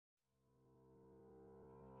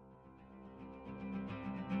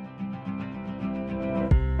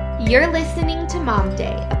You're listening to Mom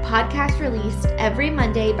Day, a podcast released every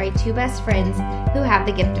Monday by two best friends who have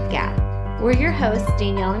the gift of gab. We're your hosts,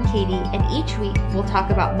 Danielle and Katie, and each week we'll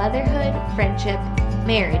talk about motherhood, friendship,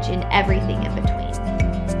 marriage, and everything in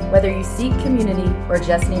between. Whether you seek community or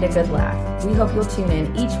just need a good laugh, we hope you'll tune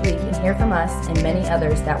in each week and hear from us and many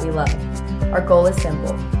others that we love. Our goal is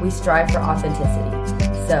simple. We strive for authenticity.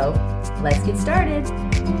 So, let's get started.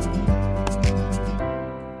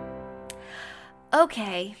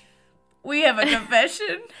 Okay. We have a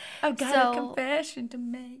confession. I've got a confession to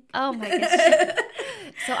make. Oh my goodness.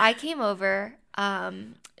 So I came over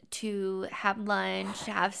to have lunch,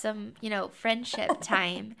 to have some, friendship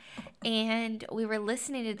time. And we were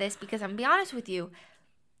listening to this because I'm going to be honest with you,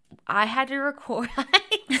 I had to record.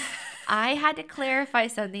 I had to clarify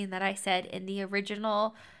something that I said in the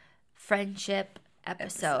original friendship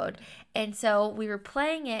episode. And so we were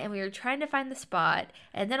playing it and we were trying to find the spot.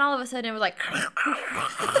 And then all of a sudden it was like...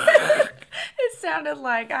 It sounded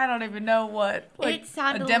like, I don't even know what. Like it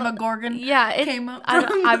sounded a Demogorgon came up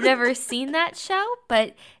from. I've never seen that show,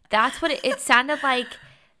 but that's what it sounded like.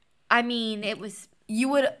 I mean, it was... You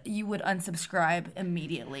would unsubscribe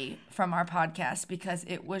immediately from our podcast because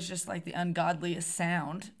it was just like the ungodliest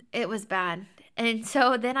sound. It was bad. And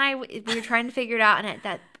so then we were trying to figure it out,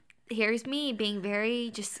 and here's me being very,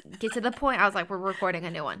 just get to the point. I was like, we're recording a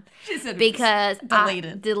new one. She said because delete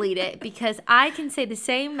it because I can say the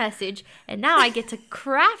same message, and now I get to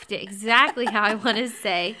craft it exactly how I want to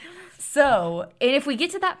say. So, and if we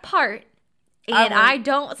get to that part, and I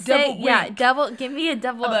don't say, give me a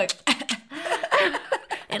double. I'm like,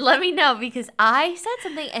 and let me know, because I said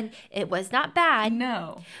something and it was not bad.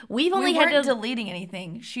 No, we weren't deleting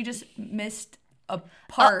anything. She just missed a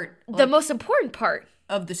part, the most important part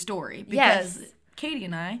of the story, because Katie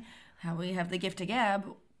and I, how we have the gift of gab,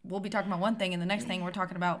 we'll be talking about one thing and the next thing we're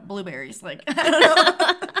talking about blueberries. Like, I don't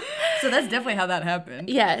know. So that's definitely how that happened.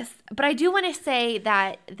 Yes. But I do want to say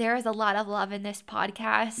that there is a lot of love in this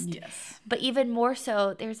podcast. Yes. But even more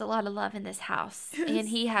so, there's a lot of love in this house. Yes. And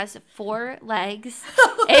he has 4 legs.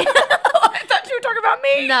 I thought you were talking about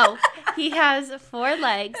me. No. He has 4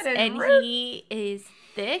 legs and he is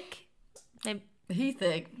thick. He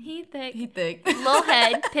thick. Little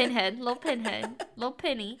head, little pinhead, little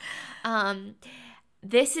penny.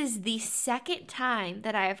 This is the second time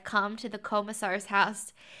that I have come to the Commissar's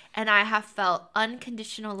house, and I have felt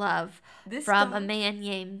unconditional love from a man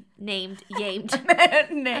named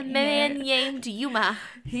Yuma.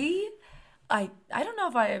 I don't know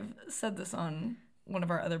if I have said this on one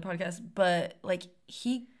of our other podcasts, but like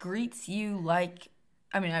he greets you like,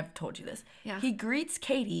 I mean, I've told you this. Yeah. He greets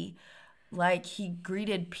Katie like he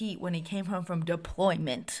greeted Pete when he came home from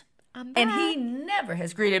deployment. And he never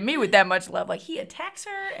has greeted me with that much love. Like, he attacks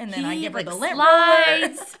her, and then I give her the lint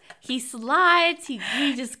roller. He slides. He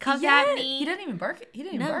just comes at me. He didn't even bark. He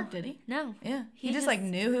didn't even bark, did he? No. Yeah. He just like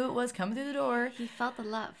knew who it was coming through the door. He felt the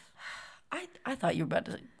love. I thought you were about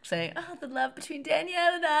to say, oh, the love between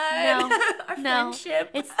Danielle and I. Our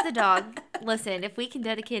friendship. It's the dog. Listen, if we can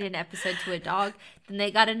dedicate an episode to a dog, then they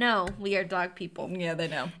got to know we are dog people. Yeah, they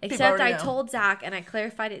know. Except I told Zach, and I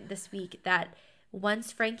clarified it this week, that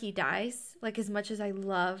once Frankie dies, like, as much as I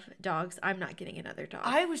love dogs, I'm not getting another dog.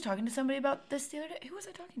 I was talking to somebody about this the other day. Who was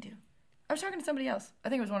I talking to? I was talking to somebody else. I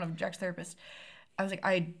think it was one of Jack's therapists. I was like,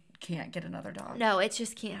 I can't get another dog. No, it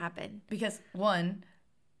just can't happen. Because, 1,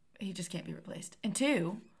 he just can't be replaced. And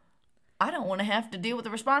 2, I don't want to have to deal with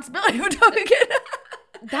the responsibility of a dog again.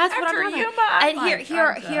 That's what I'm talking about. And like,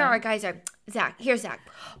 here our guys are. Here's Zach.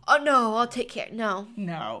 Oh, no, I'll take care. No.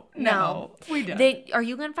 We don't. Are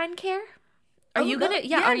you going to find care? Are you taking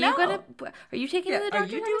to the doctor? Are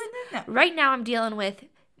you doing that? No. Right now I'm dealing with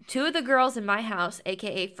 2 of the girls in my house,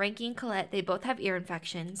 aka Frankie and Colette. They both have ear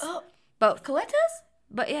infections. Oh, both. Colette does?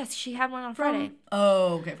 But yes, she had one on Friday.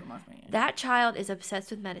 Oh, okay, from last night. That child is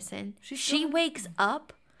obsessed with medicine. She wakes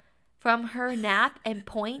up from her nap and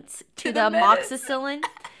points to the amoxicillin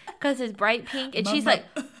because it's bright pink, and she's like,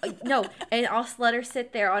 no. And I'll let her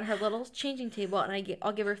sit there on her little changing table, and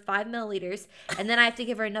I'll give her 5 milliliters, and then I have to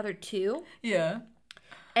give her another 2. Yeah.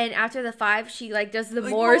 And after the 5, she like does the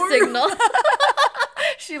more signal.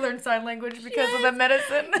 She learned sign language because of the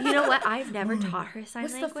medicine. You know what? I've never taught her sign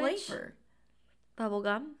language. What's the flavor?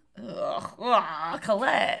 Bubblegum. Ugh,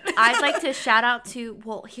 Colette. I'd like to shout out to,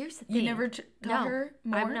 well, here's the thing. You never taught her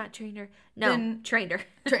more? I'm not trained her. No, trained her.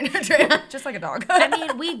 Trained her. Just like a dog. I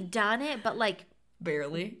mean, we've done it, but like,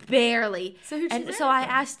 Barely. So I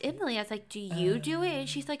asked Emily, I was like, do you do it? And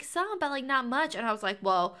she's like, some, but like not much. And I was like,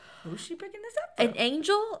 well, who's she picking this up from? An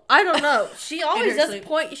angel? I don't know. She always does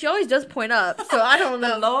point. She always does point up. So I don't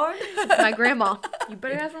know. The Lord? My grandma. You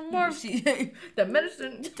better have some more. The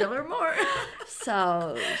medicine, tell her more.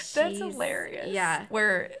 So that's hilarious. Yeah.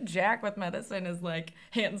 Where Jack with medicine is like,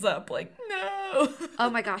 hands up, like, no. Oh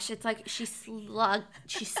my gosh, it's like she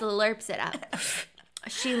slurps it up.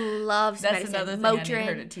 She loves medicine. That's another thing I need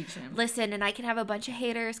her to teach him. Listen, and I can have a bunch of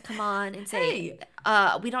haters come on and say,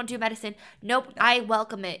 we don't do medicine. Nope, I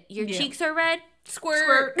welcome it. Your cheeks are red?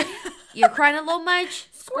 Squirt. You're crying a little much?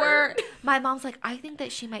 Squirt. My mom's like, I think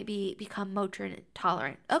that she might become Motrin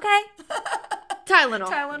intolerant. Okay.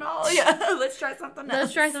 Tylenol. Yeah. Let's try something else.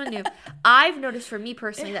 Let's try something new. I've noticed for me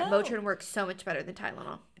personally that Motrin works so much better than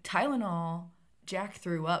Tylenol. Tylenol, Jack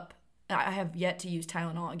threw up. I have yet to use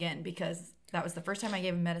Tylenol again because that was the first time I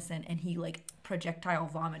gave him medicine and he like projectile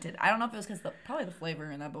vomited. I don't know if it was because probably the flavor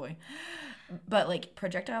in that boy. But like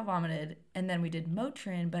projectile vomited, and then we did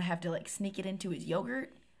Motrin, but I have to like sneak it into his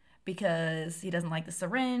yogurt because he doesn't like the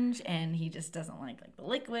syringe and he just doesn't like the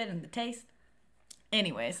liquid and the taste.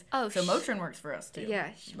 Anyways, so Motrin works for us too. Yeah,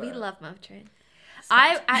 we love Motrin.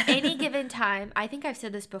 At any given time, I think I've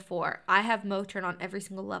said this before, I have Motrin on every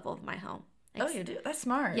single level of my home. Oh, you do? That's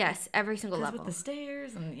smart. Yes, every single level. With the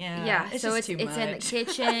stairs and it's so it's in the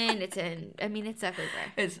kitchen. It's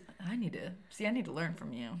everywhere. I need to learn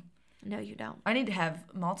from you. No, you don't. I need to have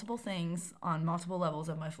multiple things on multiple levels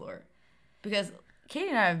of my floor. Because Katie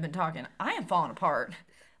and I have been talking. I am falling apart.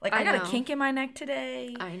 Like, I got a kink in my neck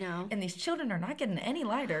today. I know. And these children are not getting any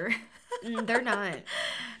lighter. They're not.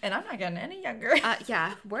 And I'm not getting any younger.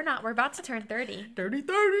 Yeah, we're not. We're about to turn 30. 30.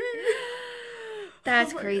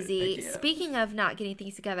 That's crazy. Speaking of not getting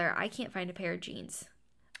things together, I can't find a pair of jeans.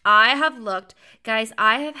 I have looked. Guys,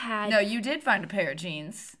 I have had... No, you did find a pair of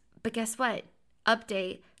jeans. But guess what?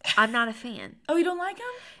 Update. I'm not a fan. Oh, you don't like them?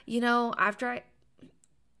 You know, Let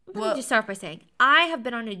me just start by saying, I have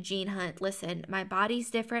been on a jean hunt. Listen, my body's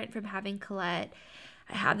different from having Colette.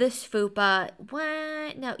 I have this fupa.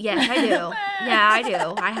 What? No. Yes, I do. Yeah, I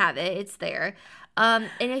do. I have it. It's there. And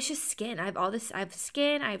it's just skin. I have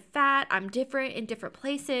skin. I have fat. I'm different in different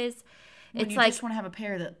places. It's you just want to have a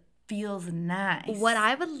pair that feels nice. What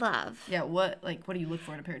I would love. Yeah, what do you look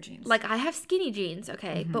for in a pair of jeans? Like, I have skinny jeans,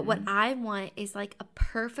 okay? Mm-hmm. But what I want is like a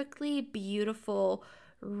perfectly beautiful,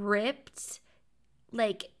 ripped,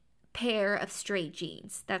 like, pair of straight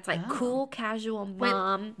jeans. That's like cool, casual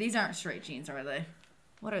mom. Wait, these aren't straight jeans, are they?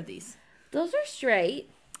 What are these? Those are straight.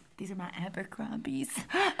 These are my Abercrombies.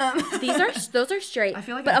 Those are straight. I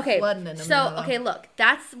feel like I'm flooding in them. So okay, look,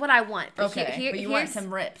 that's what I want. But but you want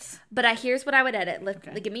some rips. But here's what I would edit.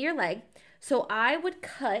 Give me your leg. So I would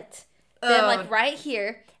cut them like right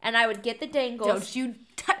here, and I would get the dangles. Don't you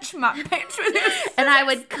touch my pants with this. And I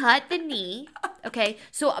would cut the knee. Okay,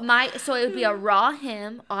 so it would be a raw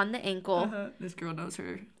hem on the ankle. This girl knows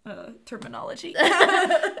her terminology.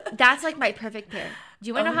 That's like my perfect pair. Do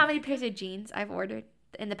you want to know how many pairs of jeans I've ordered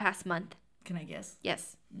in the past month? Can I guess?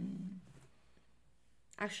 Yes.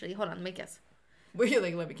 Actually, hold on. Let me guess. Wait,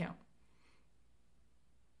 let me count.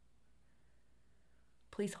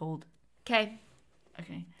 Please hold. Okay.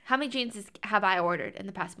 How many jeans have I ordered in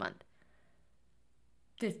the past month?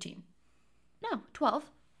 15. No, 12.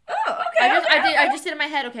 Oh, okay. I just did in my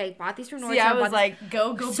head. Okay, bought these from Nordstrom. See, I was like,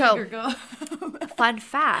 go bigger, go. Fun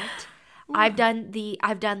fact: I've gone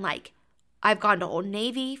to Old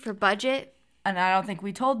Navy for budget. And I don't think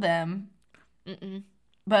we told them.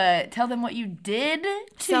 But tell them what you did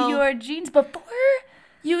to your jeans before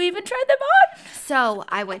you even tried them on. So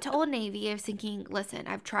I went to Old Navy. I was thinking, listen,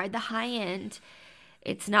 I've tried the high end.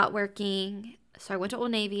 It's not working. So I went to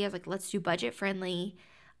Old Navy. I was like, let's do budget friendly.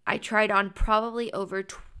 I tried on probably over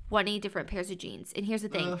 20 different pairs of jeans. And here's the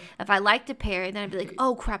thing. If I liked a pair, then I'd be like,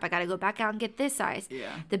 oh, crap, I got to go back out and get this size. Yeah.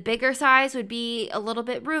 The bigger size would be a little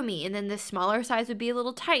bit roomy. And then the smaller size would be a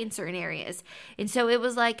little tight in certain areas. And so it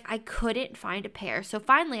was like I couldn't find a pair. So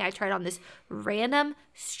finally, I tried on this random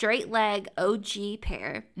straight leg OG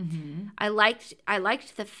pair. Mm-hmm. I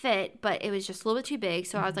liked the fit, but it was just a little bit too big.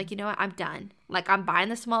 So I was like, you know what? I'm done. Like, I'm buying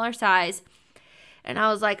the smaller size. And I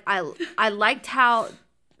was like, I liked how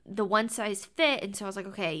the one size fit, and so I was like,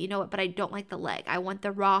 okay, you know what, but I don't like the leg. I want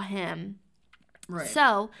the raw hem. Right.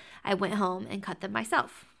 So I went home and cut them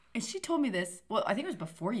myself. And she told me this, well, I think it was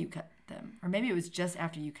before you cut them, or maybe it was just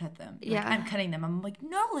after you cut them. Yeah. Like, I'm cutting them. I'm like,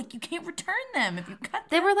 no, like, you can't return them if you cut them.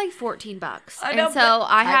 They were like $14. I know, and so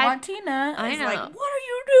I want Tina. I know. Like, what are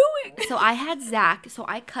you doing? So I had Zach, so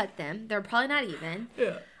I cut them. They're probably not even.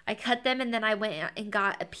 Yeah. I cut them, and then I went and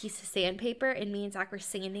got a piece of sandpaper, and me and Zach were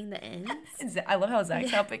sanding the ends. I love how Zach's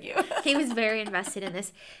helping you. He was very invested in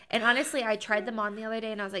this. And honestly, I tried them on the other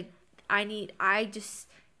day, and I was like,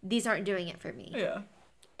 these aren't doing it for me. Yeah.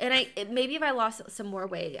 And maybe if I lost some more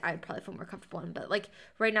weight, I'd probably feel more comfortable in. But like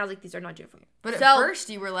right now, like these are not doing for me. But at first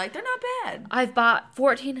you were like, they're not bad. I've bought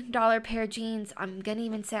 $14 pair of jeans. I'm gonna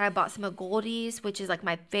even say I bought some of Goldie's, which is like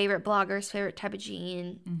my favorite blogger's favorite type of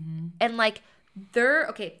jean. Mm-hmm. And like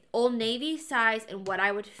they're Old Navy size and what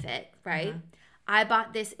I would fit, right? Uh-huh. I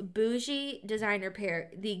bought this bougie designer pair,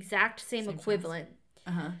 the exact same equivalent.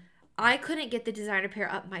 I couldn't get the designer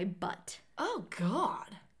pair up my butt. Oh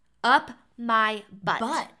God. Up my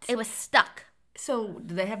butt. It was stuck. So,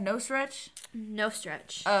 do they have no stretch? No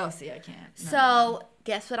stretch. Oh, see, I can't. So,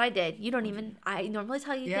 guess what I did? You don't even... I normally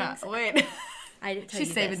tell you things. Yeah, wait. I didn't tell She's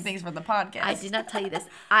you saving this. things for the podcast. I did not tell you this.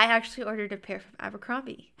 I actually ordered a pair from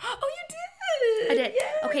Abercrombie. Oh, you did? I did.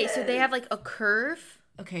 Yes. Okay, so they have like a curve.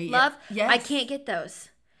 Okay, love. Yes. I can't get those.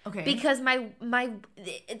 Okay. Because my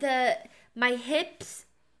hips...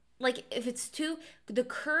 Like, if it's the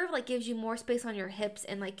curve, like, gives you more space on your hips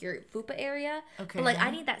and, like, your fupa area. Okay. But, like,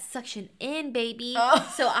 I need that suction in, baby.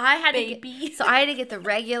 Oh, so I had to get the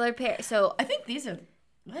regular pair. So I think these are,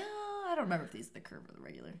 well, I don't remember if these are the curve or the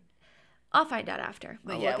regular. I'll find out after.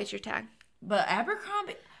 I'll look at your tag. But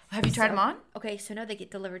Abercrombie, have you tried them on? Okay, so no, they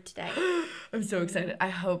get delivered today. I'm so excited. I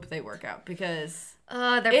hope they work out because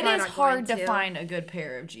it is hard to find a good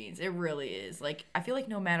pair of jeans. It really is. Like, I feel like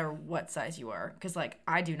no matter what size you are, because like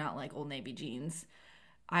I do not like Old Navy jeans.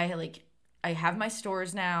 I have my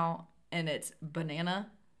stores now, and it's Banana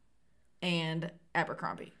and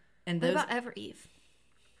Abercrombie. And those. What about Evereve?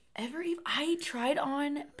 Evereve, I tried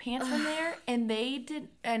on pants from there, and they did.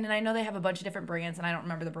 And I know they have a bunch of different brands, and I don't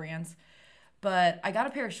remember the brands. But I got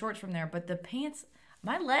a pair of shorts from there. But the pants,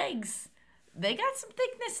 my legs, they got some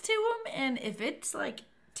thickness to them. And if it's like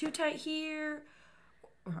too tight here,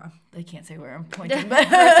 they can't say where I'm pointing, but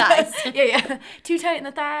thighs. Yeah, too tight in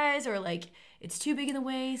the thighs, or like it's too big in the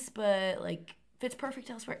waist, but like fits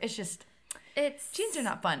perfect elsewhere. Jeans are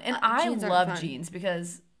not fun, and I love jeans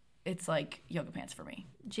because it's like yoga pants for me.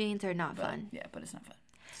 Jeans are not fun. Yeah, but it's not fun.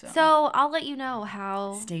 So I'll let you know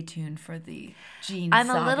how. Stay tuned for the jeans I'm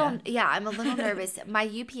saga. I'm a little nervous. My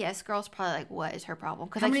UPS girl's probably like, "What is her problem?"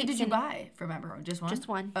 How many did you buy from Abercrombie? Just one. Just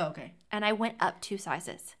one. Oh, okay. And I went up 2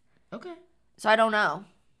 sizes. Okay. So I don't know.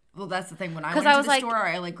 Well, that's the thing. When I went to the store,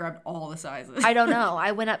 I like grabbed all the sizes. I don't know.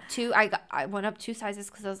 I went up 2. I went up 2 sizes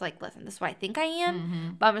because I was like, "Listen, this is what I think I am." Mm-hmm.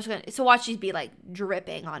 But I'm just gonna. So watch these be like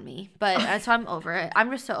dripping on me. But so I'm over it. I'm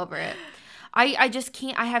just so over it. I just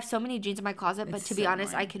can't. I have so many jeans in my closet, but to be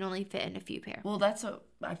honest, I can only fit in a few pair. Well,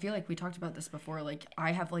 I feel like we talked about this before. Like,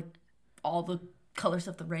 I have like all the colors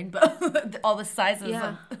of the rainbow, all the sizes.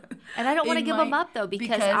 Yeah. And I don't want to give them up though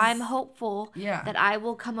because I'm hopeful that I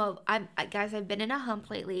will come over. Guys, I've been in a hump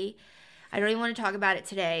lately. I don't even want to talk about it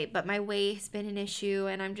today, but my weight's been an issue,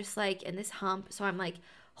 and I'm just like in this hump. So I'm like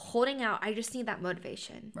holding out. I just need that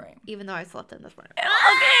motivation, right? Even though I slept in this morning.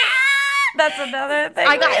 Okay, that's another thing.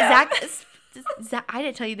 I got Zach, I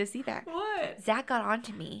didn't tell you this either. What? Zach got on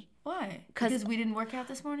to me. Why? Because we didn't work out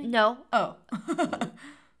this morning? No. Oh.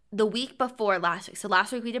 The week before last week. So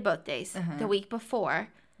last week we did both days. Uh-huh. The week before.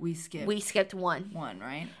 We skipped one. One,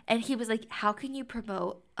 right? And he was like, how can you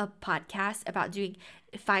promote a podcast about doing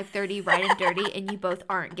 5:30 right and dirty and you both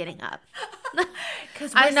aren't getting up?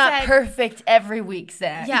 Because we're not perfect every week,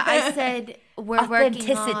 Zach. Yeah, I said, we're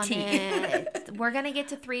working on it. We're going to get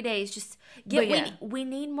to 3 days. We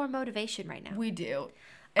need more motivation right now. We do.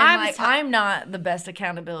 And I'm not the best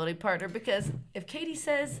accountability partner because if Katie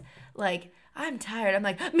says, like, I'm tired, I'm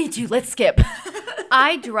like, me too, let's skip.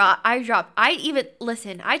 I dropped. I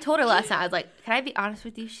told her last night, I was like, can I be honest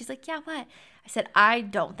with you? She's like, yeah, what? I said, I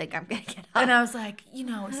don't think I'm going to get up. And I was like,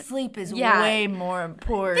 sleep is way more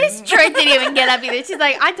important. This trick didn't even get up either. She's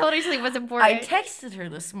like, I told her sleep was important. I texted her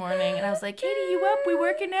this morning and I was like, Katie, you up? We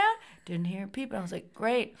working out? Didn't hear a peep. I was like,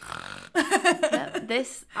 great.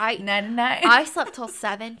 Night. I slept till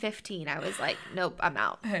 7:15. I was like, nope, I'm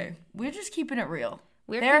out. Hey, we're just keeping it real.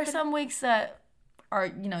 There are some weeks that are,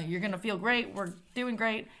 you're going to feel great. We're doing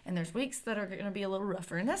great. And there's weeks that are going to be a little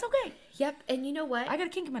rougher. And that's okay. Yep. And you know what? I got a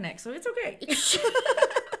kink in my neck, so it's okay.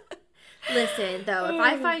 Listen, though, if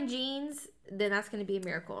I find jeans, then that's going to be a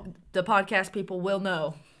miracle. The podcast people will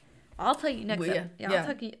know. I'll tell you next time. Yeah.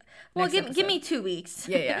 I'll tell you. Well, give me 2 weeks.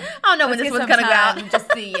 Yeah. I don't know when this one's going to go out.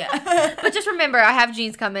 Just see, yeah. But just remember, I have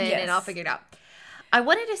jeans coming and I'll figure it out. I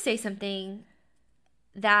wanted to say something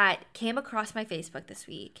that came across my Facebook this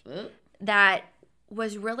week that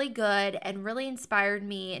was really good and really inspired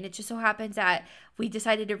me. And it just so happens that we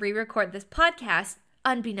decided to re-record this podcast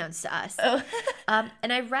unbeknownst to us. Oh.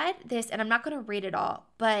 And I read this, and I'm not going to read it all,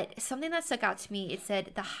 but something that stuck out to me, it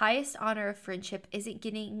said, the highest honor of friendship isn't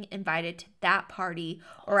getting invited to that party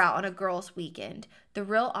or out on a girl's weekend. The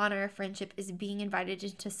real honor of friendship is being invited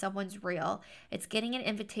into someone's real. It's getting an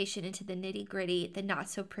invitation into the nitty gritty, the not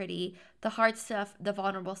so pretty, the hard stuff, the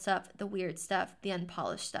vulnerable stuff, the weird stuff, the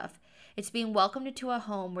unpolished stuff. It's being welcomed into a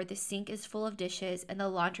home where the sink is full of dishes and the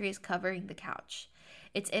laundry is covering the couch.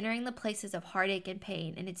 It's entering the places of heartache and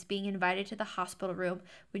pain, and it's being invited to the hospital room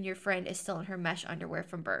when your friend is still in her mesh underwear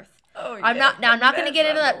from birth. Oh, yeah. I'm not going to get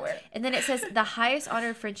into underwear. that. And then it says, the highest honor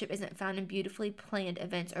of friendship isn't found in beautifully planned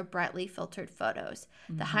events or brightly filtered photos.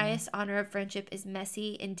 The highest honor of friendship is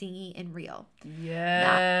messy and dingy and real.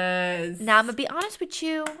 Yes. Now I'm going to be honest with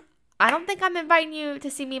you. I don't think I'm inviting you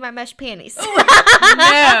to see me in my mesh panties.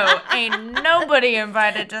 No, ain't nobody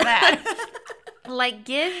invited to that. Like,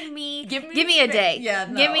 give me a space. day. Yeah,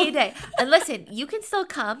 no. Give me a day. And listen, you can still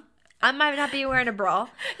come. I might not be wearing a bra.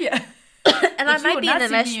 Yeah. And I might be in the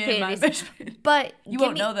mesh panties. But you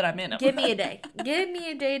won't know that I'm in them. Give me a day. Give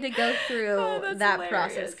me a day to go through that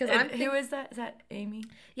process. Who is that? Is that Amy?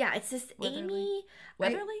 Yeah, it's this Weatherly? Amy.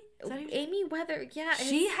 Weatherly? Is that who Amy Weather. Yeah.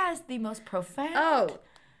 She has the most profound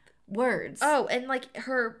words. Oh, and like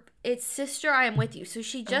it's Sister, I Am With You. So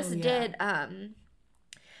she just did,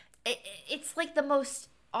 it's like the most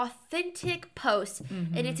authentic post.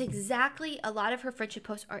 And it's exactly, a lot of her friendship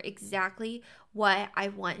posts are exactly what I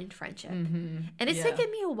want in friendship. And it's taken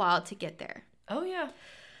me a while to get there. Oh, yeah.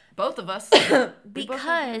 Both of us.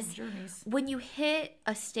 Because when you hit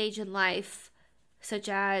a stage in life, such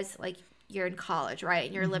as like you're in college, right?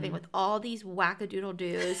 And you're living with all these wackadoodle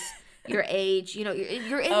dudes your age, you know,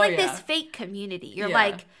 you're in this fake community. You're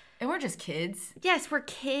like, and we're just kids. Yes, we're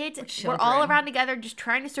kids. We're all around together just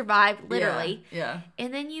trying to survive, literally. Yeah.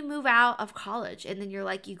 And then you move out of college, and then you're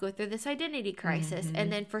like, you go through this identity crisis.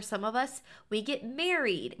 And then for some of us, we get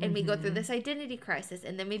married, and we go through this identity crisis,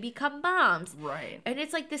 and then we become moms. Right. And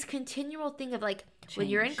it's like this continual thing of like, when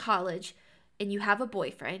you're in college and you have a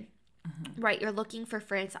boyfriend, right, you're looking for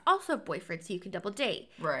friends, also boyfriends, so you can double date.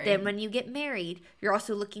 Right. Then when you get married, you're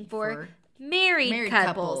also looking for married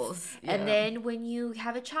couples. Yeah. And then when you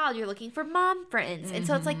have a child, you're looking for mom friends. And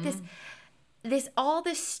so it's like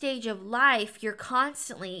this stage of life, you're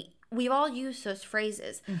constantly, we've all used those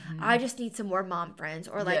phrases. I just need some more mom friends,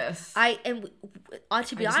 or like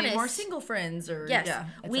to be honest, need more single friends, or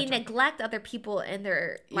we neglect other people and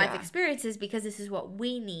their life experiences because this is what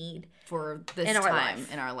we need for this in time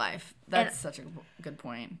in our life. That's such a good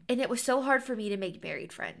point. And it was so hard for me to make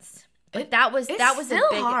married friends. Like It's that was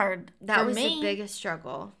hard. That was the biggest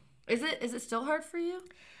struggle. Is it still hard for you?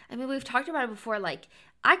 I mean, we've talked about it before. Like,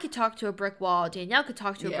 I could talk to a brick wall, Danielle could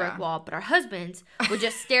talk to a brick wall, but our husbands would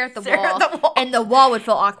just stare at the wall, and the wall would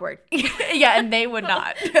feel awkward. Yeah, and they would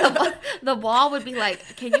not. The wall would be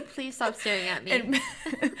like, "Can you please stop staring at me?" And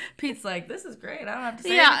Pete's like, "This is great. I don't have to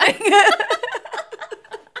say anything."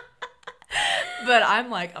 But I'm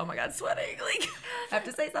like, "Oh my god, sweating! Like, I have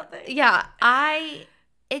to say something." Yeah,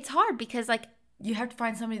 it's hard because like you have to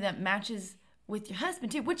find somebody that matches with your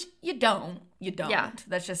husband too, which you don't. Yeah.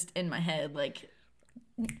 That's just in my head. Like,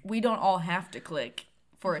 we don't all have to click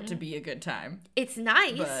for it to be a good time. It's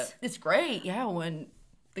nice. But it's great, when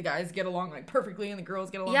the guys get along like perfectly and the girls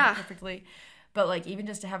get along perfectly. But like, even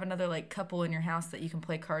just to have another like couple in your house that you can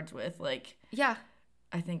play cards with, like,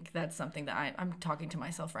 I think that's something that I'm talking to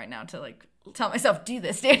myself right now to like tell myself, do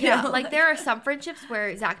this, Danielle. Yeah, like there are some friendships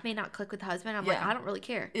where Zach may not click with the husband. I'm like, I don't really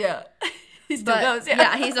care. Yeah. He still goes,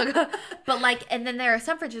 he still goes. But like, and then there are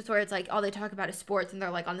some friendships where it's like all they talk about is sports and they're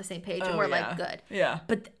like on the same page and we're like good. Yeah.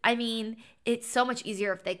 But I mean, it's so much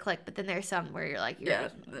easier if they click. But then there's some where you're like,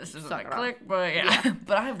 this isn't a click, but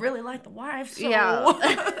but I really like the wife. So. Yeah.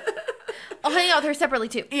 I'll hang out with her separately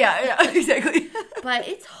too. Yeah, exactly. But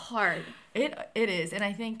it's hard. It is, and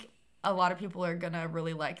I think a lot of people are gonna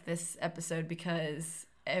really like this episode because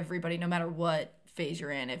everybody, no matter what phase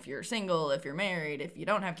you're in, if you're single, if you're married, if you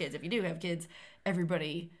don't have kids, if you do have kids,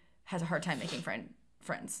 everybody has a hard time making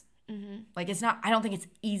friends. Like, it's not, I don't think it's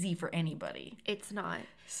easy for anybody. It's not.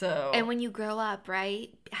 So, and when you grow up,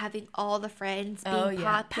 right, having all the friends being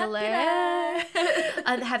popular.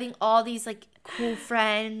 And having all these like cool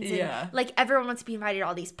friends, and like everyone wants to be invited to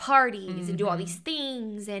all these parties and do all these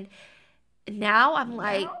things, and now I'm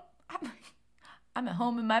like, I'm at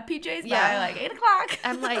home in my PJs by like 8 o'clock.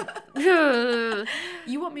 I'm like,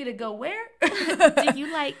 you want me to go where? Do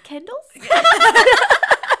you like Kindles?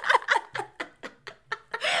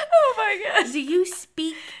 Oh my gosh. Do you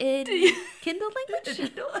speak in Kindle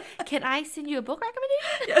language? Can I send you a book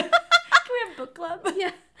recommendation? Yeah. Can we have book club?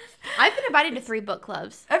 Yeah. I've been invited to 3 book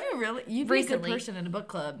clubs. Have you you really? You'd be a good person in a book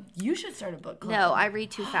club. You should start a book club. No, I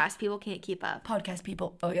read too fast. People can't keep up. Podcast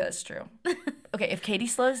people. Oh, yeah, that's true. Okay, if Katie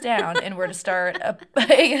slows down and we're to start a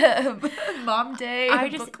mom day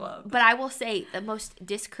book club. But I will say the most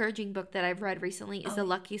discouraging book that I've read recently is The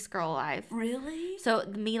Luckiest Girl Alive. Really? So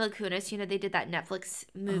Mila Kunis, they did that Netflix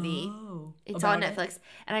movie. Oh, it's on Netflix.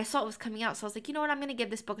 And I saw it was coming out. So I was like, you know what? I'm going to give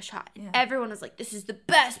this book a shot. Yeah. Everyone was like, this is the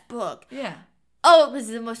best book. Yeah. Oh, it was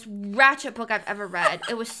the most ratchet book I've ever read.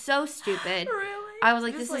 It was so stupid. Really? I was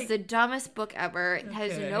like, this is the dumbest book ever. It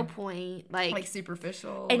has no point. Like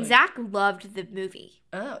superficial. And Zach loved the movie.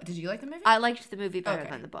 Oh, did you like the movie? I liked the movie better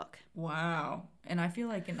than the book. Wow. And I feel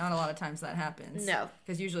like not a lot of times that happens. No.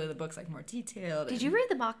 Because usually the book's like more detailed. Did you read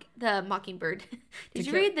the Mockingbird? Did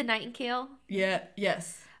you read The Nightingale? Yeah.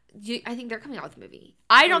 Yes. I think they're coming out with a movie.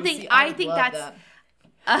 I think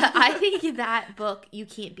that book, you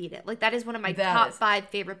can't beat it. Like, that is one of my top 5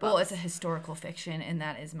 favorite books. Well, it's a historical fiction, and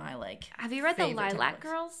that is my, Have you read The Lilac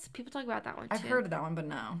Girls? People talk about that one, too. I've heard of that one, but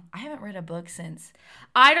no. I haven't read a book since.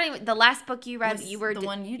 The last book you read, you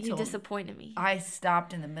disappointed me. I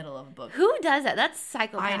stopped in the middle of a book. Who does that? That's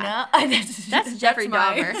psychopath. I know. That's Jeffrey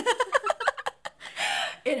Dahmer.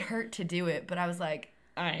 It hurt to do it, but I was like,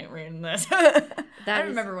 I ain't reading this. I don't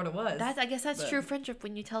remember what it was. I guess that's true friendship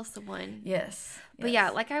when you tell someone. Yes. But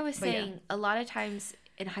yeah, like I was saying, a lot of times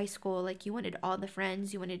in high school, like you wanted all the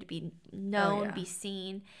friends, you wanted to be known, be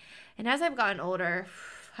seen. And as I've gotten older,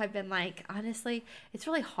 I've been like, honestly, it's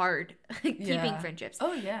really hard keeping friendships.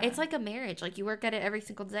 Oh, yeah. It's like a marriage. Like you work at it every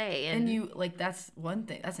single day. And you, that's one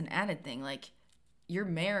thing. That's an added thing. Like your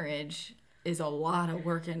marriage is a lot of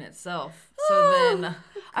work in itself. So then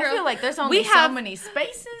I feel like there's only so many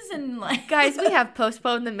spaces and guys, we have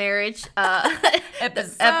postponed the marriage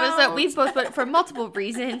episode. We've postponed it for multiple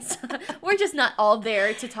reasons. We're just not all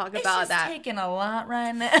there to talk about that. It's taking a lot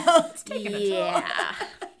right now. It's taking a toll.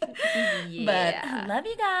 But I love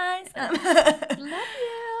you guys. Love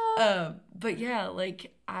you. But yeah,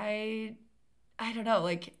 I don't know,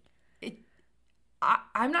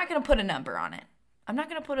 I'm not gonna put a number on it. I'm not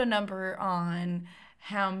going to put a number on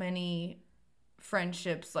how many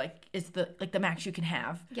friendships, is the max you can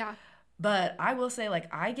have. Yeah. But I will say,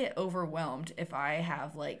 I get overwhelmed if I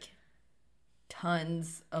have,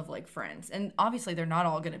 tons of, friends. And obviously, they're not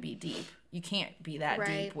all going to be deep. You can't be that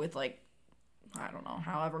deep with, I don't know,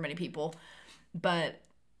 however many people. But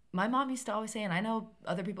my mom used to always say, and I know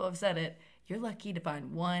other people have said it, you're lucky to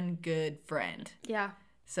find one good friend. Yeah.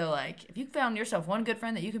 So, if you found yourself one good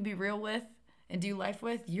friend that you can be real with, and do life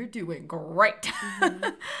with, you're doing great. Mm-hmm.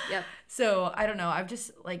 Yep. So, I don't know. I've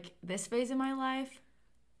just, this phase in my life,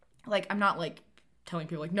 I'm not, telling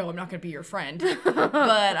people, no, I'm not going to be your friend.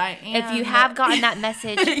 But I am. If you have gotten that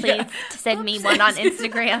message, please send me one on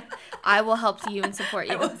Instagram. I will help you and support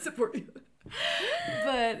you. I will support you.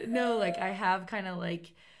 But, no, I have kind of,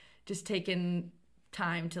 just taken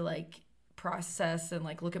time to, process and,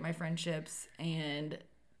 look at my friendships and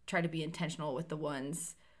try to be intentional with the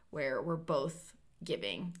ones where we're both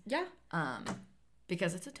giving. Yeah.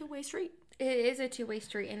 Because it's a two-way street. It is a two-way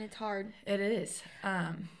street, and it's hard. It is.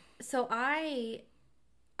 So I've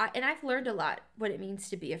learned a lot what it means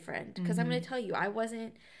to be a friend. Because I'm going to tell you, I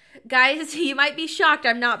wasn't... Guys, you might be shocked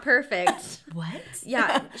I'm not perfect. What?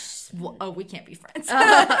 Yeah. Well, we can't be friends.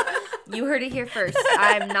 You heard it here first.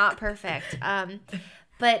 I'm not perfect.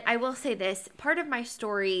 But I will say this. Part of my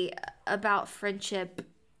story about friendship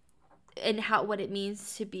and what it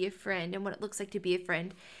means to be a friend and what it looks like to be a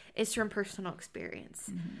friend is from personal experience.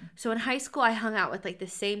 Mm-hmm. So in high school, I hung out with the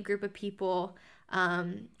same group of people,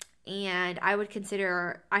 and I would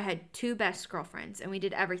consider I had 2 best girlfriends, and we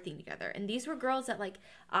did everything together. And these were girls that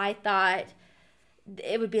I thought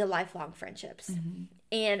it would be a lifelong friendships. Mm-hmm.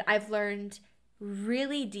 And I've learned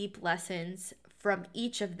really deep lessons from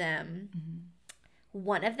each of them. Mm-hmm.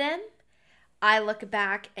 One of them, I look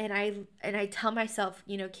back and I tell myself,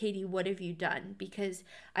 Katie, what have you done? Because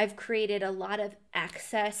I've created a lot of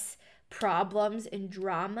excess problems and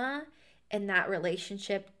drama in that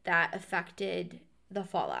relationship that affected the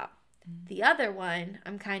fallout. Mm-hmm. The other one,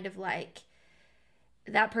 I'm kind of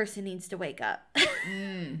that person needs to wake up.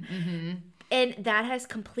 Mm-hmm. And that has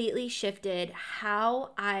completely shifted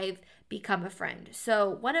how I've become a friend. So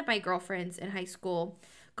one of my girlfriends in high school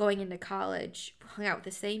going into college hung out with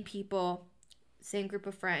the same people, same group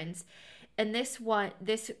of friends, and this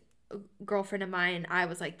girlfriend of mine, I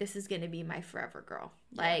was like, this is gonna be my forever girl,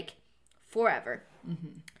 forever.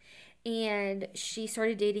 Mm-hmm. And she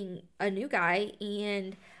started dating a new guy,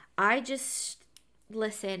 and I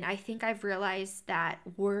think I've realized that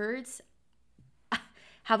words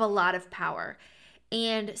have a lot of power,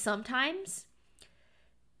 and sometimes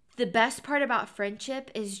the best part about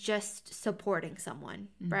friendship is just supporting someone,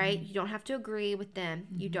 right? You don't have to agree with them.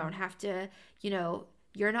 You don't have to,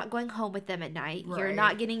 you're not going home with them at night. You're Right.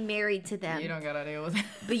 not getting married to them. You don't gotta deal with it.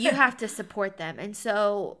 But you have to support them. And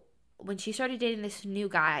so when she started dating this new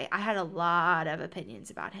guy, I had a lot of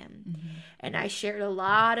opinions about him. And I shared a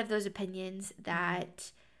lot of those opinions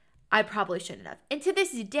that I probably shouldn't have. And to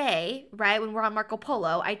this day, right, when we're on Marco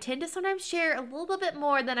Polo, I tend to sometimes share a little bit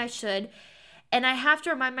more than I should. And I have to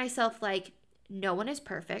remind myself, like, no one is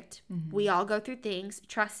perfect. We all go through things.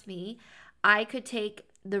 Trust me. I could take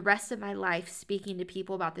the rest of my life speaking to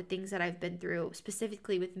people about the things that I've been through,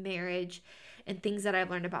 specifically with marriage and things that I've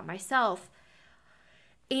learned about myself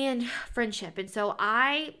and friendship. And so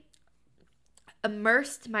I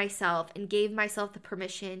immersed myself and gave myself the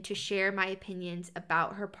permission to share my opinions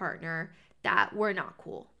about her partner that were not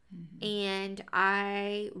cool. And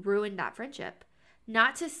I ruined that friendship.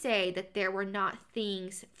 Not to say that there were not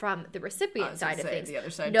things from the recipient side of things. The other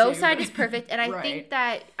side No too, side but- is perfect. And I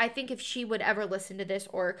Right. think if she would ever listen to this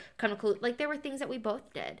or come to like, there were things that we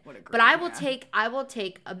both did. Would agree, But I will yeah.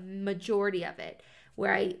 take a majority of it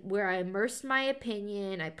where I immersed my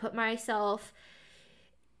opinion, I put myself,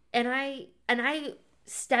 and I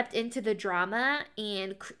stepped into the drama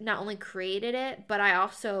and not only created it, but I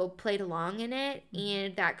also played along in it,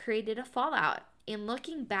 and that created a fallout. And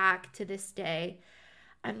looking back to this day,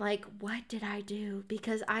 I'm like, what did I do?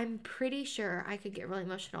 Because I'm pretty sure I could get really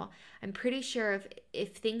emotional. I'm pretty sure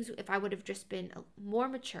if I would have just been more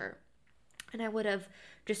mature, and I would have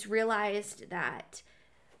just realized that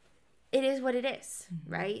it is what it is,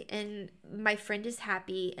 right? And my friend is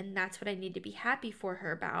happy, and that's what I need to be happy for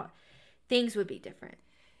her about. Things would be different.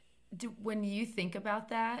 When you think about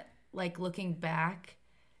that, like looking back,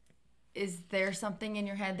 is there something in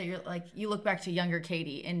your head that you're like, you look back to younger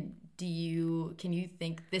Katie, and can you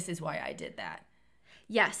think this is why I did that?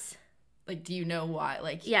 Yes. Like, do you know why?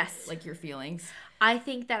 Like, Yes. like your feelings. I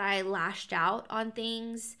think that I lashed out on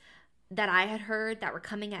things that I had heard that were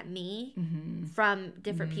coming at me from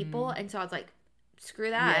different people. And so I was like, screw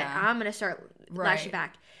that. Yeah. I'm going to start lashing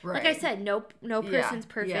back. Like I Right. said, no person's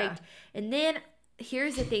perfect. yeah. And then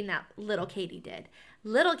here's the thing that little Katie did.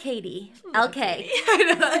 Little Katie, LK.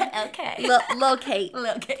 Okay. Lil Kate.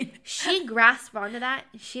 Little Katie. She grasped onto that.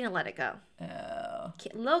 She didn't let it go. Oh.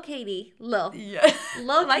 Lil Katie. Lil Yeah.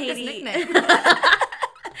 Lil I like Katie. this nickname.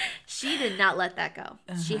 She did not let that go.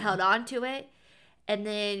 She held on to it, and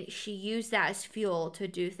then she used that as fuel to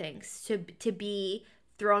do things, to be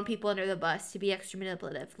throwing people under the bus, to be extra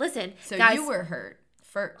manipulative. Listen, So guys, you were hurt.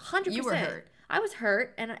 100%. You were hurt. I was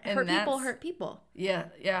hurt, and hurt people hurt people. Yeah,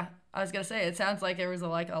 yeah. I was gonna say, it sounds like there was a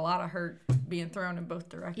lot of hurt being thrown in both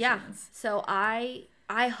directions. Yeah. So I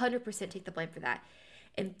 100% take the blame for that.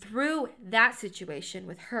 And through that situation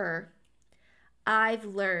with her, I've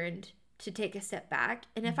learned to take a step back.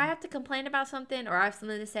 And if I have to complain about something or I have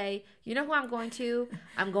something to say, you know who I'm going to?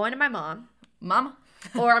 I'm going to my mom. Mama.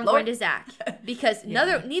 Or I'm Lord. going to Zach. Because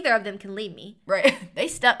neither of them can leave me. Right. They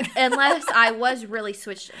stuck. Unless I was really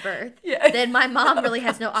switched at birth. Yeah. Then my mom really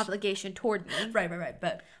has no obligation toward me. Right.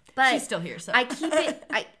 But But she's still here, so I keep it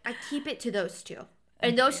I keep it to those two.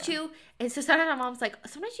 And those two, and so sometimes my mom's like,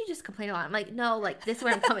 sometimes you just complain a lot. I'm like, no, like this is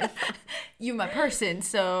where I'm coming from. you my person,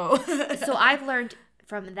 so So I've learned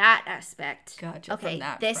from that aspect. Gotcha, from Okay,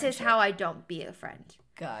 that this is friendship. how I don't be a friend.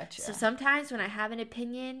 Gotcha. So sometimes when I have an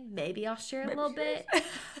opinion, maybe I'll share a little bit.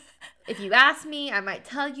 If you ask me, I might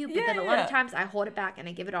tell you, but then a lot of times I hold it back and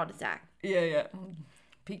I give it all to Zach. Yeah.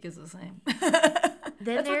 Peak is the same.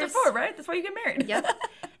 Then That's what they're for, right? That's why you get married. Yep.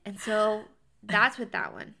 And so that's with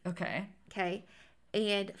that one. Okay. Okay.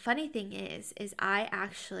 And funny thing is I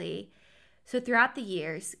actually, so throughout the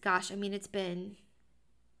years, gosh, I mean, it's been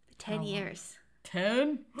 10 years.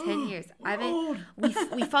 10? 10 years. Old.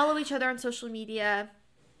 We follow each other on social media.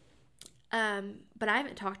 But I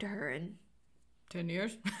haven't talked to her in, 10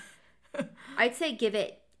 years? I'd say give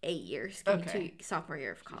it 8 years. Give Okay. me to sophomore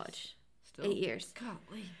year of college. Still. 8 years.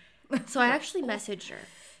 Golly. So I actually messaged her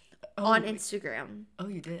on Instagram. Oh,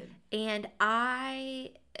 you did? And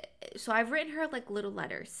so I've written her like little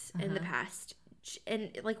letters in the past.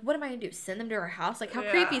 And like, what am I gonna do? Send them to her house? Like, how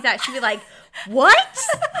creepy is that? She'd be like, what?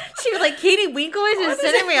 She'd be like, Katie Winkle is just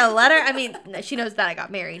sending me a letter. I mean, she knows that I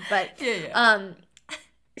got married, but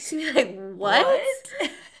she'd be like, what?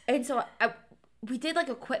 And so we did like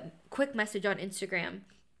a quick message on Instagram,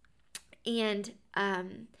 and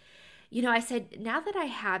I said, now that I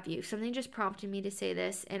have you, something just prompted me to say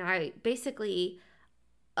this, and I basically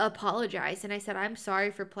apologized, and I said, I'm sorry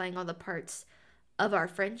for playing all the parts of our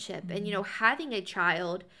friendship. And having a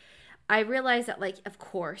child, I realized that, like, of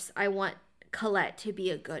course I want Colette to be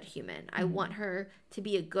a good human. I want her to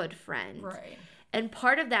be a good friend. Right. And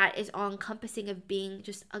part of that is all encompassing of being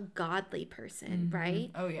just a godly person,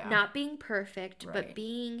 right? Oh, yeah. Not being perfect, Right. but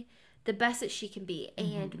being the best that she can be.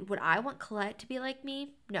 And would I want Colette to be like me?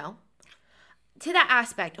 No. To that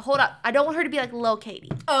aspect, hold up. I don't want her to be like Lil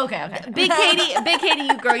Katie. Oh, okay. Big Katie,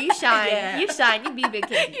 you girl, you shine. Yeah. You shine. You be Big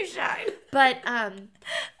Katie. You shine. But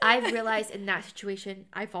I've realized in that situation,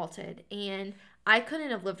 I faulted. And I couldn't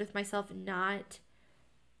have lived with myself not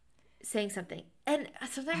saying something. And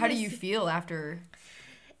sometimes How do you feel after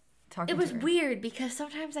talking it was to her? weird because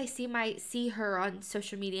sometimes I see her on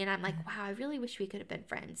social media and I'm like, wow, I really wish we could have been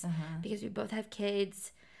friends because we both have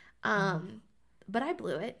kids. But I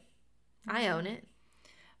blew it. I own it.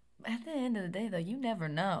 At the end of the day, though, you never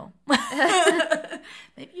know.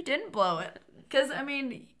 Maybe you didn't blow it. Because, I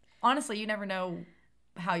mean, honestly, you never know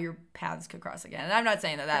how your paths could cross again. And I'm not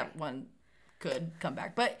saying that one could come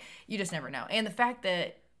back, but you just never know. And the fact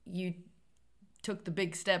that you took the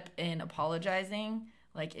big step in apologizing,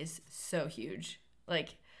 like, is so huge.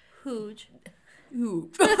 Like, Huge.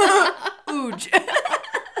 huge. Huge.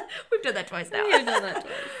 We've done that twice now. We've done that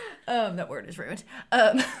twice. That word is ruined.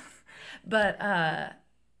 But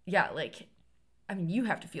yeah, like, I mean, you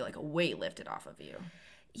have to feel like a weight lifted off of you.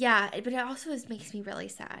 Yeah, but it also makes me really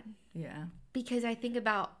sad Yeah. because I think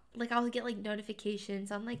about, like, I'll get, like,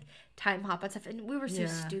 notifications on, like, Time Hop and stuff, and we were so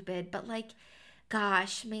stupid, but, like,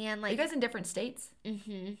 gosh, man, Are like... you guys in different states?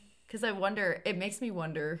 Mm-hmm. Because I wonder, it makes me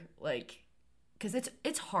wonder, like, because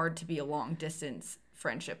it's hard to be a long distance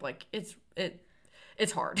friendship. Like, it's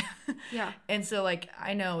hard. Yeah. And so, like,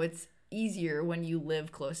 I know it's easier when you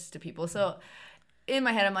live close to people. So in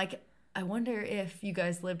my head, I'm like, I wonder if you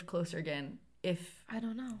guys lived closer again, if I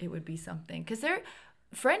don't know. it would be something. Because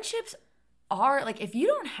friendships are, like, if you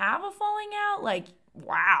don't have a falling out, like,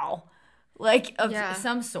 wow. Like, of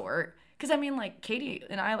some sort. Because, I mean, like, Katie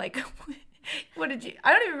and I, like... I don't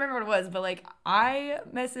even remember what it was, but, like, I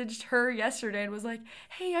messaged her yesterday and was like,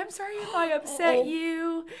 hey, I'm sorry if I upset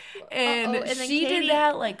you. And And then she Katie- did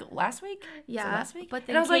that, like, last week? Yeah, Was it last week? but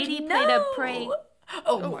then and I was Katie like, played a no. prank.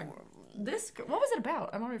 Oh, my. What was it about?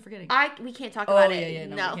 I'm already forgetting. We can't talk about it. Yeah,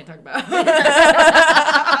 No. we can't talk about it.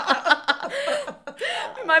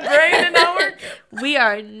 My brain did not work. We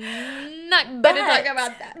are not going to talk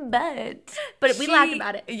about that. But we laughed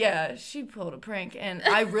about it. Yeah, she pulled a prank, and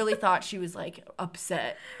I really thought she was, like,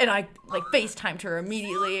 upset. And I, like, FaceTimed her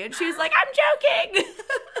immediately, and she was like, I'm joking.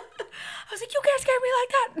 I was like, you can't scare me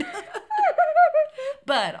like that.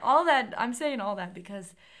 But I'm saying all that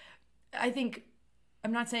because I think,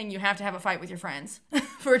 I'm not saying you have to have a fight with your friends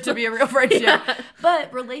for it to be a real friendship.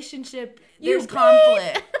 But relationship, there's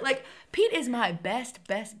conflict. Like, Pete is my best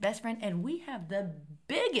friend, and we have the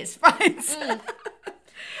biggest fights.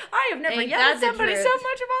 I have never yelled at somebody so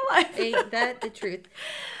much in my life. Ain't that the truth?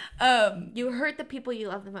 You hurt the people you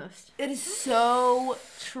love the most. It is so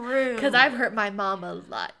true. Because I've hurt my mom a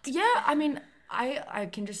lot. Yeah, I mean, I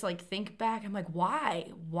can just, like, think back. I'm like,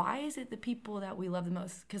 why? Why is it the people that we love the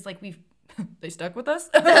most? Because, like, they stuck with us.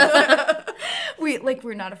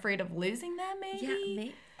 We're not afraid of losing them, maybe?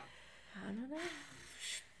 Yeah,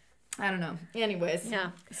 I don't know. Anyways.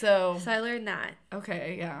 Yeah. So So I learned that.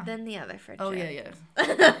 okay, yeah. Then the other friendship. Oh,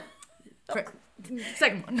 yeah.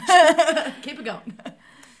 Second one. Keep it going.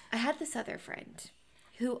 I had this other friend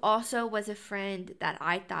who also was a friend that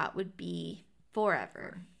I thought would be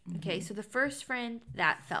forever. Okay, so the first friend,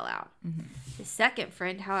 that fell out. The second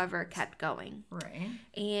friend, however, kept going. Right.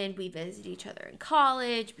 And we visited each other in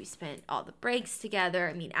college. We spent all the breaks together.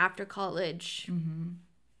 I mean, after college,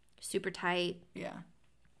 super tight. Yeah.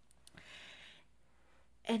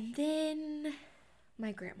 And then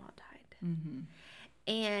my grandma died.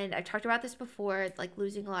 And I've talked about this before, like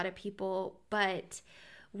losing a lot of people. But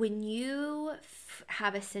when you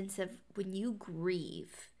have a sense of, when you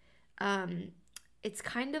grieve, it's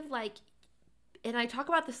kind of like, and I talk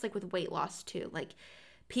about this like with weight loss too, like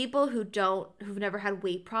people who've never had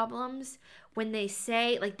weight problems, when they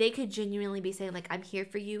say, like, they could genuinely be saying, like, I'm here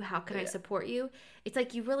for you, how can I support you? It's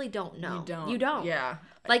like, you really don't know. You don't. Yeah.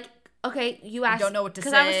 Like, okay, you asked. You don't know what to say.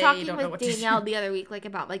 Because I was you talking don't know with what to Danielle do. the other week, like,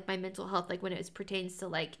 about, like, my mental health, like, when it pertains to,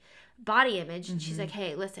 like, body image. And she's like,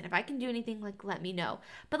 hey, listen, if I can do anything, like, let me know.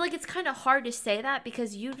 But, like, it's kind of hard to say that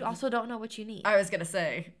because you also don't know what you need. I was going to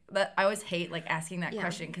say that I always hate, like, asking that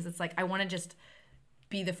question because it's like, I want to just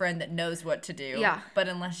be the friend that knows what to do. Yeah. But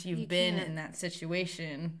unless you've been can't. in that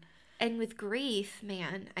situation. And with grief,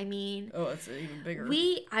 man, I mean, Oh, it's even bigger.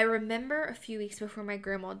 I remember a few weeks before my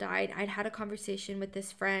grandma died, I'd had a conversation with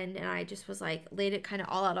this friend, and I just was like, laid it kind of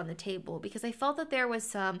all out on the table because I felt that there was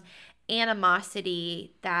some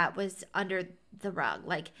animosity that was under the rug.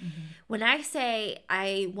 Like, when I say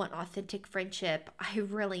I want authentic friendship, I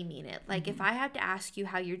really mean it. Like, if I have to ask you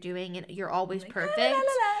how you're doing and you're always perfect,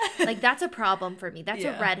 like, that's a problem for me. That's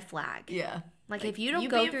a red flag. Yeah. Like, if you don't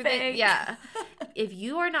go through that, if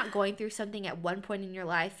you are not going through something at one point in your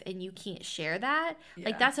life and you can't share that,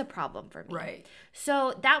 like, that's a problem for me. Right.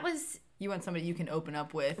 So that was... You want somebody you can open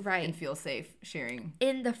up with and feel safe sharing.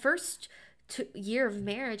 In the first year of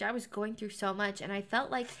marriage, I was going through so much, and I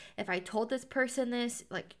felt like if I told this person this,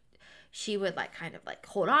 like, she would, like, kind of, like,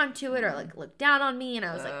 hold on to it or, like, look down on me, and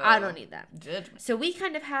I was like, I don't need that. Judgment. So we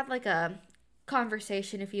kind of had, like, a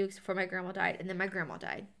conversation a few weeks before my grandma died, and then my grandma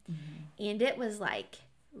died. And it was, like,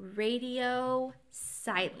 radio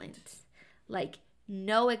silence. Like,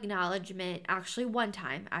 no acknowledgement. Actually, one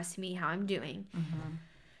time, asked me how I'm doing.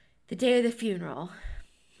 The day of the funeral,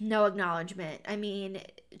 no acknowledgement. I mean,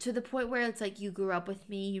 to the point where it's like, you grew up with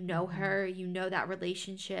me, you know her, you know that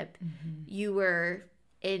relationship. You were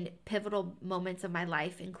in pivotal moments of my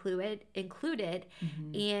life included,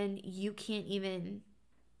 and you can't even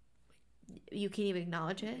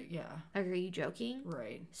acknowledge it. Yeah. Like, are you joking?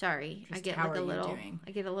 Right. Sorry. Just I get how like are a you little doing?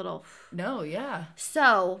 I get a little No, yeah.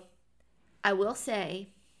 So I will say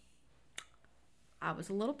I was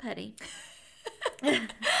a little petty.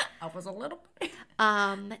 I was a little petty.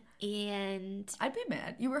 And I'd be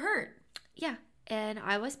mad. You were hurt. Yeah. And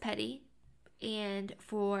I was petty. And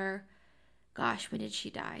for when did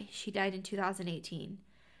she die? She died in 2018.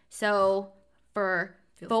 So for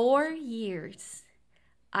 4 years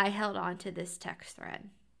I held on to this text thread.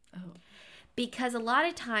 Oh. Because a lot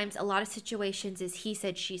of times, a lot of situations is he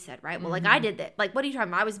said, she said, right? Well, like, I did that. Like, what are you talking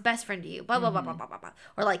about? I was best friend to you, blah, blah, blah, blah, blah, blah, blah.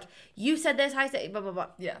 Or like, you said this, I said, blah, blah, blah.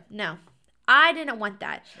 Yeah. No. I didn't want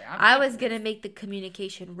that. I was going to make the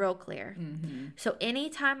communication real clear. So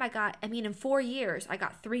anytime in 4 years, I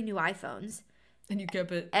got 3 new iPhones. And you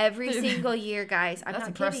kept it every single year, guys. I'm That's not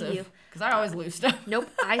impressive, kidding you. Because I always lose stuff. Nope.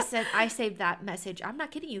 I saved that message. I'm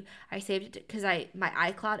not kidding you. I saved it because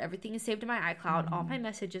my iCloud, everything is saved in my iCloud. All my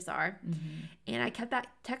messages are. And I kept that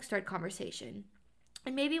text thread conversation.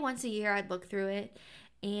 And maybe once a year I'd look through it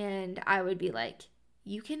and I would be like,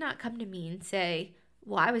 you cannot come to me and say,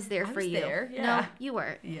 well, I was there for you. Yeah. No, you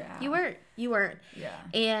weren't. Yeah. You weren't. Yeah.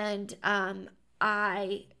 And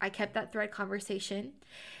I kept that thread conversation.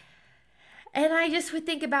 And I just would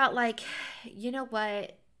think about, like, you know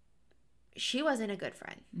what? She wasn't a good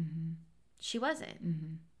friend. She wasn't.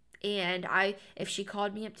 And if she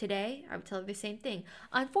called me up today, I would tell her the same thing.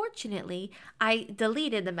 Unfortunately, I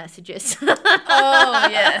deleted the messages. Oh,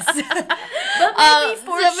 yes. But maybe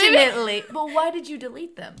fortunately. But why did you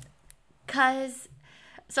delete them?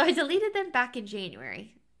 So I deleted them back in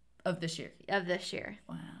January. Of this year?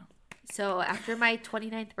 Wow. So after my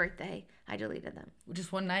 29th birthday, I deleted them.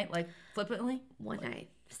 Just one night, like flippantly? One night.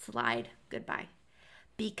 Slide. Goodbye.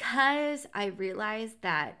 Because I realized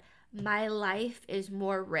that my life is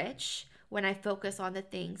more rich when I focus on the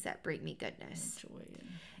things that bring me goodness.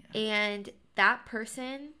 And that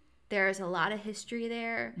person, there's a lot of history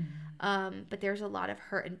there, but there's a lot of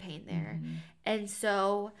hurt and pain there. And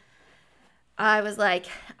so I was like,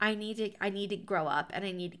 I need to grow up and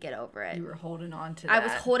I need to get over it. You were holding on to that. I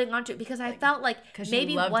was holding on to it because I felt like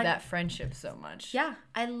maybe you loved that friendship so much. Yeah,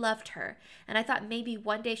 I loved her. And I thought maybe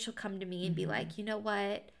one day she'll come to me and be like, you know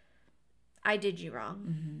what? I did you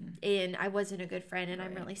wrong. And I wasn't a good friend and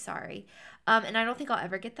I'm really sorry. And I don't think I'll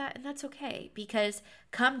ever get that. And that's okay. Because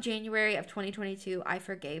come January of 2022, I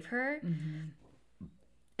forgave her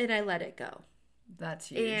and I let it go. That's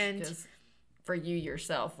huge. And for you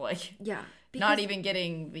yourself, like... Yeah. Not even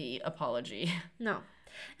getting the apology. No.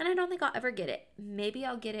 And I don't think I'll ever get it. Maybe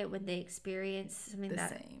I'll get it when they experience something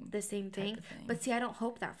the same thing. But see, I don't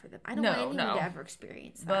hope that for them. I don't want anyone to ever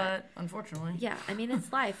experience that. But unfortunately. Yeah. I mean,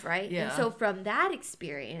 it's life, right? Yeah. And so from that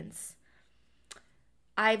experience,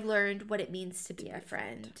 I've learned what it means to be a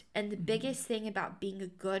friend. And the biggest thing about being a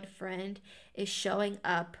good friend is showing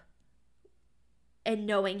up and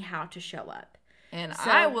knowing how to show up. And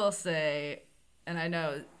I will say, and I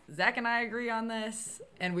know Zach and I agree on this,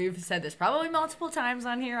 and we've said this probably multiple times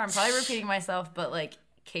on here. I'm probably repeating myself, but like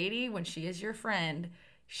Katie, when she is your friend,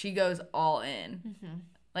 she goes all in.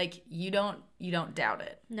 Like you don't doubt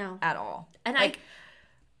it. No. At all. And like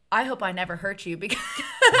I hope I never hurt you because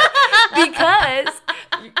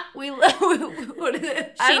we love what is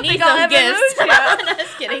it? She needs some gifts. I'm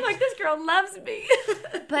just kidding. I'm like, this girl loves me.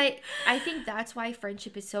 But I think that's why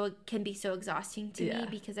friendship can be so exhausting to me,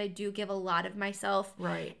 because I do give a lot of myself.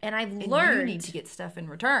 Right. And I've And learned. you need to get stuff in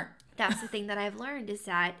return. That's the thing that I've learned, is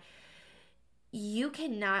that you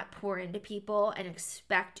cannot pour into people and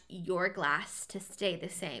expect your glass to stay the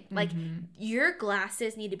same. Like, your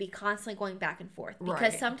glasses need to be constantly going back and forth.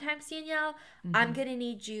 Because sometimes, Danielle, I'm going to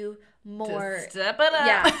need you more. To step it up.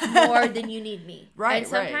 Yeah, more than you need me. Right, and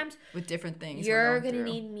sometimes with different things you're going to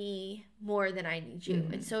need me more than I need you.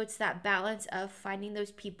 And so it's that balance of finding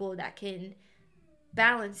those people that can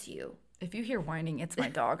balance you. If you hear whining, it's my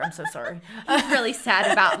dog. I'm so sorry. He's really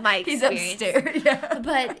sad about my experience. He's upstairs. Yeah.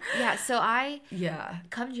 But yeah, so Yeah.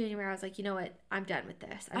 come January, I was like, you know what? I'm done with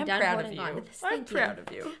this. I'm done proud holding of on you. to this. I'm proud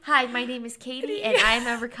of you. Hi, my name is Katie, and I'm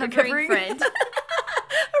a recovering friend. A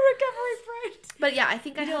recovery friend. But yeah, I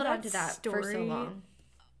think I held that on to that for so story- long.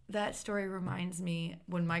 That story reminds me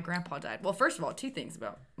when my grandpa died. Well, first of all, two things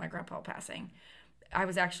about my grandpa passing. I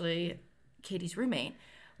was actually Katie's roommate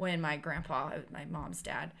when my grandpa, my mom's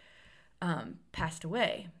dad, passed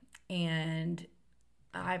away. And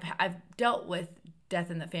I've dealt with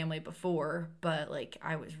death in the family before, but like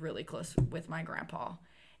I was really close with my grandpa.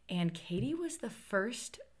 And Katie was the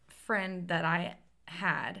first friend that I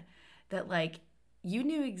had that like you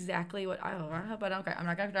knew exactly what I hope I don't cry. I'm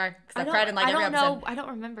not gonna cry because I cried in like every episode. I don't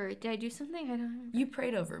remember. Did I do something? I don't remember. You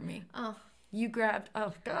prayed over me. Oh. You grabbed,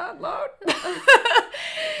 oh God, Lord.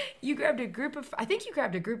 You grabbed a group of, I think you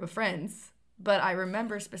grabbed a group of friends, but I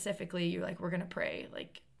remember specifically you were like, we're going to pray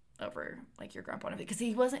like over like your grandpa and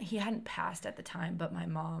everything. Because he hadn't passed at the time, but my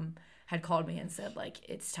mom had called me and said like,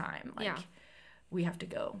 it's time. Like we have to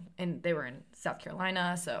go. And they were in South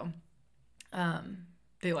Carolina. So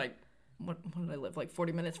they like, what did I live? Like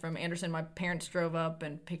 40 minutes from Anderson. My parents drove up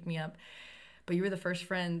and picked me up. But you were the first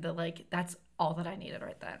friend that like, that's all that I needed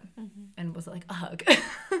right then. And was like a hug.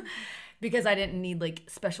 Because I didn't need like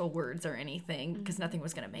special words or anything because nothing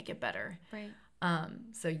was going to make it better. Right.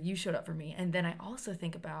 So you showed up for me. And then I also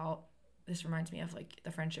think about, this reminds me of like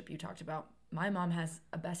the friendship you talked about. My mom has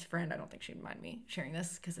a best friend. I don't think she'd mind me sharing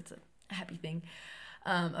this because it's a happy thing.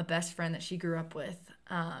 A best friend that she grew up with.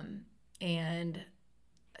 And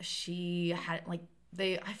she had like,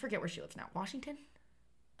 I forget where she lives now. Washington?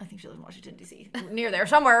 I think she lives in Washington, D.C. Near there,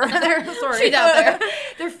 somewhere. Sorry. She's out there.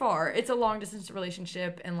 They're far. It's a long-distance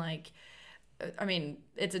relationship, and, like, I mean,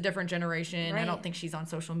 it's a different generation. Right. I don't think she's on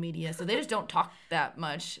social media, so they just don't talk that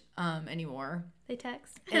much anymore. They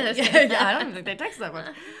text. Yeah, I don't even think they text that much.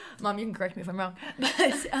 Mom, you can correct me if I'm wrong.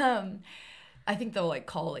 But I think they'll, like,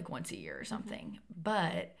 call, like, once a year or something.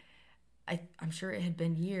 But I'm sure it had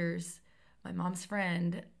been years. My mom's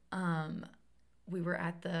friend, we were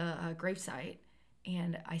at the gravesite,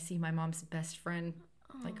 and I see my mom's best friend,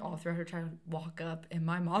 like all throughout her childhood, walk up, and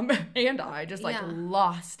my mom and I just like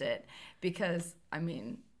lost it because, I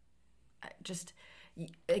mean,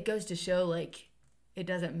 it goes to show like it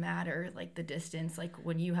doesn't matter like the distance. Like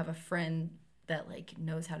when you have a friend that like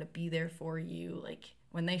knows how to be there for you, like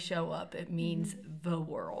when they show up, it means the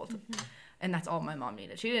world. And that's all my mom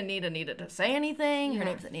needed. She didn't need Anita to say anything. Her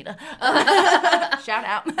name's Anita. Shout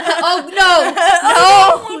out. Oh,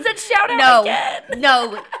 no. You said shout out again.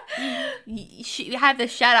 No. You have the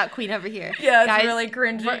shout out queen over here. Yeah, it's Guys, really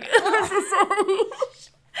cringy. I'm so sorry.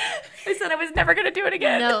 I said I was never going to do it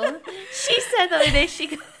again. No. She said the other day, she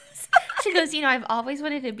goes, you know, I've always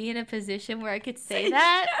wanted to be in a position where I could say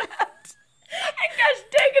that. And gosh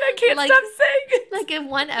dang it, I can't Like- stop saying it. Like in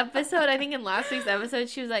one episode, I think in last week's episode,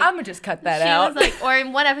 she was like, I'm going to just cut that she out. was like, or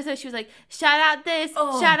in one episode, she was like, shout out this,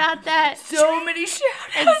 shout out that. So many shout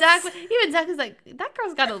outs. Exactly. Even Zach was like, that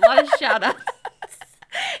girl's got a lot of shout outs.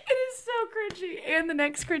 It is so cringy. And the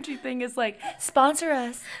next cringy thing is like, sponsor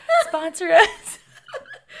us. Sponsor us.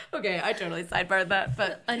 Okay, I totally sidebarred that,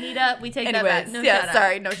 but Anita, we take anyways, that back. No yeah, shout out.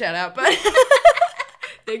 sorry, no shout out, but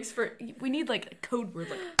thanks for, we need like a code word,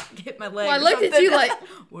 like hit my leg. Well, I or looked at something. you like,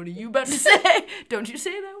 What are you about to say? Don't you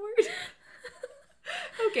say that word.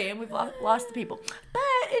 Okay, and we've lost the people.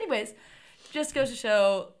 But anyways, just goes to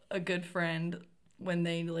show a good friend when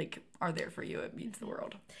they like are there for you, it means the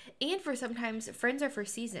world. and for sometimes friends are for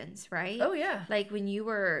seasons, right? Oh yeah. Like when you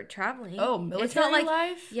were traveling. Oh, it's military not like,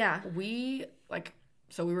 life. yeah. We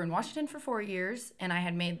so we were in Washington for 4 years, and I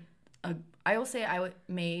had made I will say I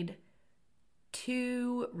made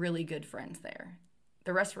 2 really good friends there.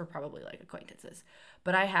 The rest were probably like acquaintances,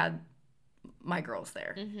 but I had my girls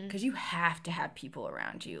there because you have to have people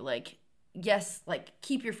around you. Like, yes, like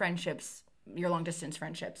keep your friendships, your long distance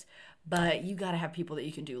friendships, but you got to have people that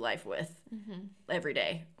you can do life with every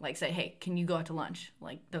day. Like say, hey, can you go out to lunch?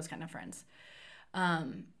 Like those kind of friends.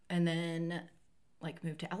 And then like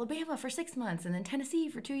moved to Alabama for 6 months and then Tennessee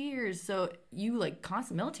for 2 years. So you like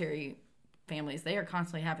constant military families, they are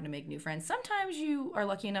constantly having to make new friends. Sometimes you are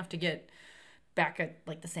lucky enough to get back at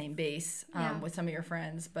like the same base with some of your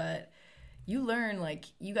friends, but you learn like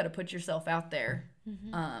you got to put yourself out there,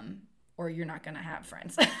 or you're not gonna have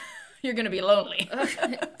friends. You're gonna be lonely.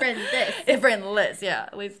 Friendless. Friendless, yeah.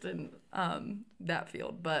 At least in that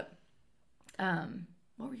field. But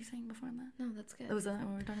what were you saying before that? No, that's good. Was that what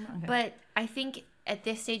we were talking about? Okay. But I think at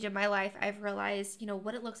this stage of my life, I've realized,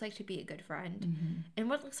 what it looks like to be a good friend and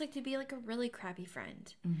what it looks like to be like a really crappy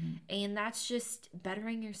friend. And that's just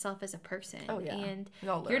bettering yourself as a person. Oh, yeah. And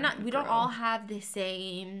we don't all have the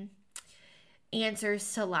same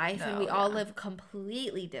answers to life, and we all live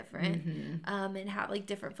completely different and have like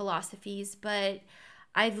different philosophies. But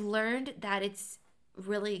I've learned that it's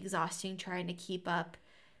really exhausting trying to keep up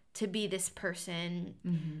to be this person,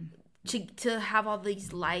 to have all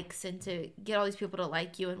these likes and to get all these people to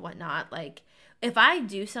like you and whatnot. Like, if I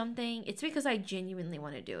do something, it's because I genuinely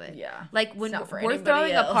want to do it. Yeah. Like, when we're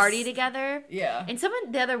throwing a party together. Yeah. And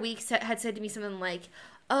someone the other week had said to me something like,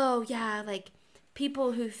 oh, yeah, like,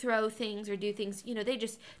 people who throw things or do things, they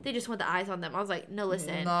just want the eyes on them. I was like, no,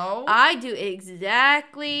 listen. No. I do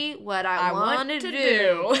exactly what I want to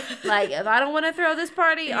do. Like, if I don't want to throw this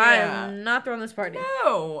party, I am not throwing this party.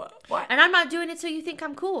 No. What? And I'm not doing it so you think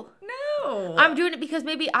I'm cool. No. I'm doing it because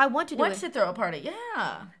maybe I want to do it. Want to throw a party,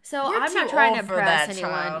 yeah. So I'm not trying to impress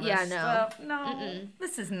anyone. Yeah, no. Stuff. No.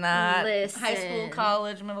 This is not high school,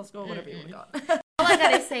 college, middle school, whatever you want to call it. All I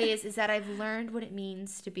gotta say is that I've learned what it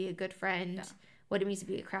means to be a good friend. Yeah. What it means to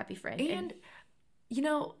be a crappy friend. And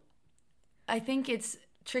I think it's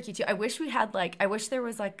tricky too. I wish there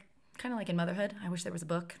was like, kind of like in motherhood, I wish there was a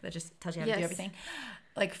book that just tells you how to do everything.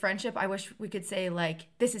 Like friendship, I wish we could say like,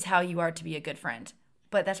 this is how you are to be a good friend.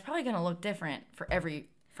 But that's probably going to look different for every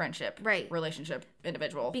friendship, relationship,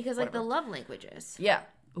 individual. Because like the love languages. Yeah.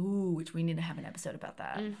 Ooh, which we need to have an episode about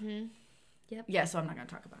that. Mm-hmm. Yep. Yeah, so I'm not going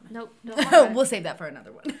to talk about it. Nope. We'll save that for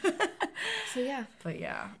another one. So yeah. But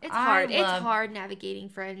yeah. It's hard. It's hard navigating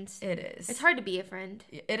friends. It is. It's hard to be a friend.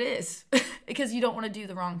 It is. Because you don't want to do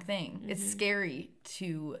the wrong thing. It's scary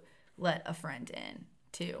to let a friend in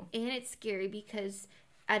too. And it's scary because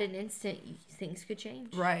at an instant things could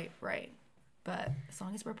change. Right. But as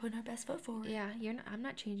long as we're putting our best foot forward. Yeah, I'm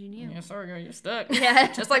not changing you. Yeah, sorry girl, you're stuck.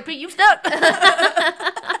 Yeah. Just like Pete, you stuck.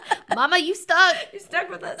 Mama, you stuck. You're stuck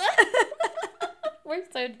with us. We're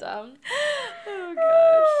so dumb. Oh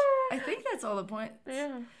gosh. I think that's all the points.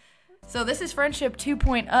 Yeah. So this is Friendship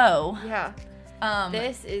 2.0. Yeah.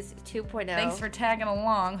 This is 2.0. Thanks for tagging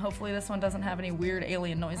along. Hopefully this one doesn't have any weird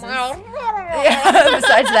alien noises. Yeah,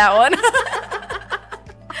 besides that one.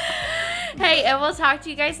 Hey, and we'll talk to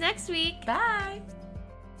you guys next week. Bye.